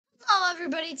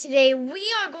everybody, today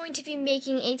we are going to be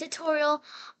making a tutorial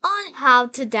on how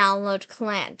to download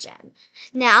ClanGen.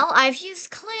 Now, I've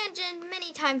used ClanGen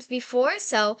many times before,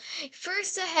 so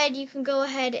first ahead you can go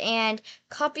ahead and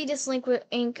copy this link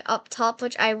up top,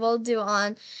 which I will do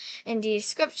in the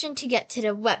description to get to the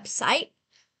website.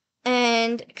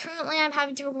 And currently I'm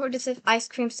having to record this with ice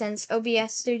cream since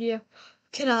OBS Studio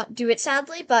cannot do it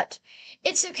sadly, but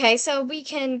it's okay, so we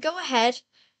can go ahead.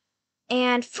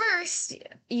 And first,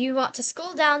 you want to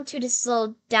scroll down to this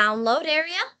little download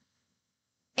area.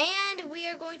 And we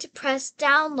are going to press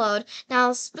download.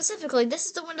 Now, specifically, this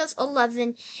is the Windows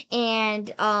 11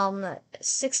 and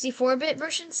 64-bit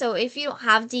version. So if you don't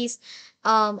have these,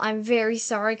 I'm very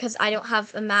sorry because I don't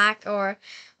have a Mac or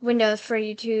Windows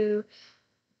 32-bits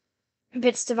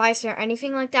device or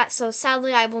anything like that. So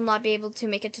sadly, I will not be able to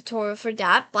make a tutorial for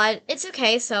that, but it's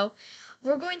okay. So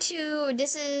we're going to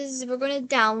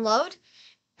download.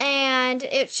 And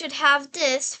it should have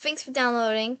this. Thanks for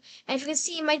downloading. And if you can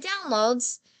see in my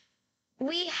downloads,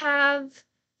 we have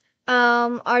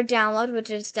our download,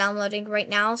 which is downloading right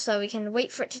now. So we can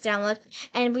wait for it to download.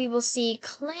 And we will see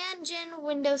ClanGen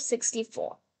Windows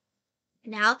 64.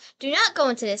 Now, do not go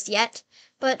into this yet.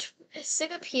 But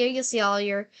stick up here. You'll see all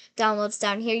your downloads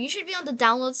down here. You should be on the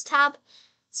Downloads tab.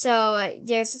 So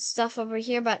there's stuff over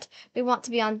here. But we want to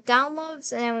be on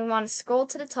Downloads. And then we want to scroll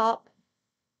to the top.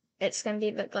 It's going to be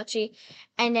a bit glitchy.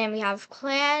 And then we have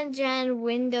ClanGen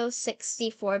Windows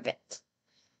 64-bit.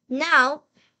 Now,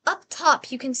 up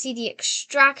top, you can see the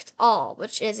extract all,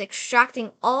 which is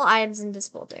extracting all items in this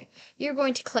folder. You're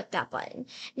going to click that button.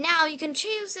 Now, you can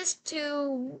choose this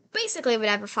to basically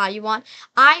whatever file you want.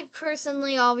 I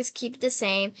personally always keep it the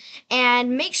same.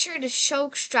 And make sure to show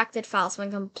extracted files when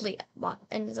complete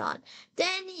button is on.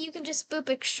 Then you can just boop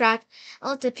extract and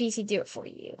let the PC do it for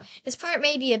you. This part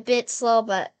may be a bit slow,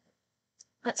 but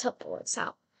let's hope it works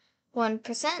out.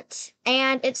 1%.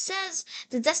 And it says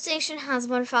the destination has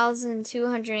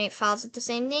 1,208 files with the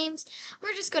same names.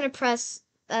 We're just going to press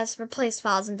replace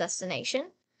files in destination.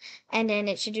 And then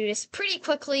it should do this pretty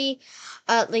quickly,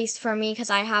 at least for me, because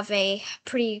I have a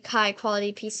pretty high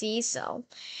quality PC. So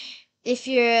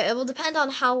it will depend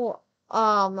on how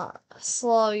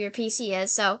slow your PC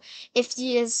is. So if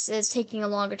this is taking a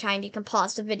longer time, you can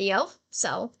pause the video.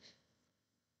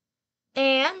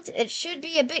 And it should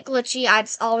be a bit glitchy.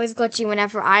 It's always glitchy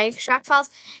whenever I extract files.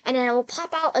 And then it will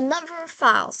pop out a number of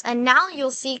files. And now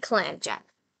you'll see ClanGen.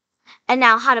 And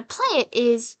now how to play it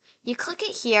is you click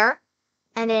it here.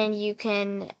 And then you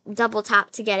can double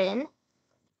tap to get in.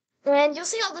 And you'll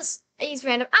see all these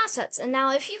random assets. And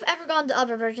now if you've ever gone to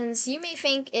other versions, you may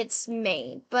think it's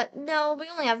main. But no, we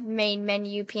only have main,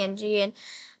 menu, PNG, and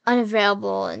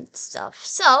unavailable and stuff.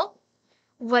 So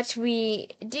what we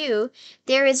do,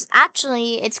 there is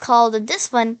actually, it's called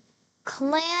this one,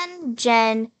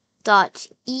 clangen.exe.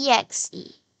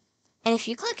 And if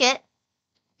you click it,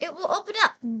 it will open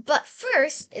up. But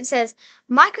first, it says,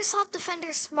 Microsoft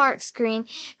Defender Smart Screen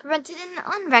prevented an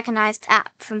unrecognized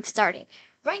app from starting.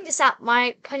 Running this app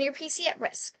might put your PC at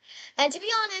risk. And to be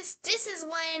honest, this is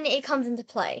when it comes into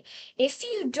play. If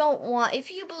you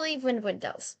believe in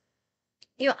Windows,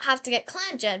 you don't have to get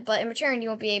ClanGen, but in return, you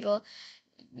won't be able.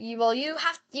 You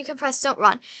can press don't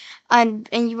run and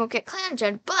you won't get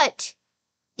ClanGen, but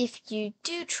if you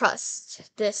do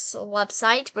trust this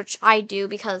website, which I do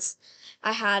because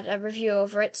I had a review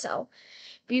over it, so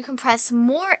you can press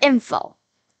more info,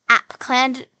 app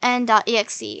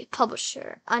clangen.exe,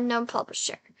 publisher, unknown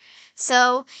publisher.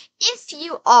 So if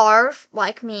you are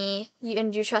like me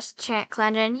and you trust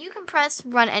ClanGen, you can press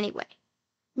run anyway.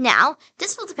 Now,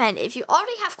 this will depend. If you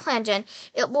already have ClanGen,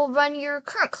 it will run your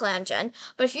current ClanGen.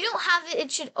 But if you don't have it, it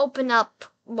should open up,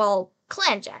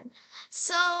 ClanGen.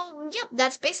 So, yep,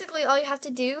 that's basically all you have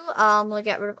to do. We'll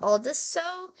get rid of all of this.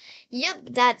 So, yep,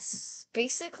 that's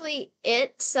basically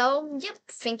it. So, yep,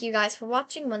 thank you guys for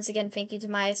watching. Once again, thank you to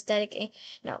my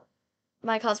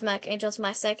my cosmetic angels,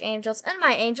 my aesthetic angels, and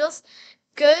my angels.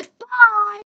 Goodbye!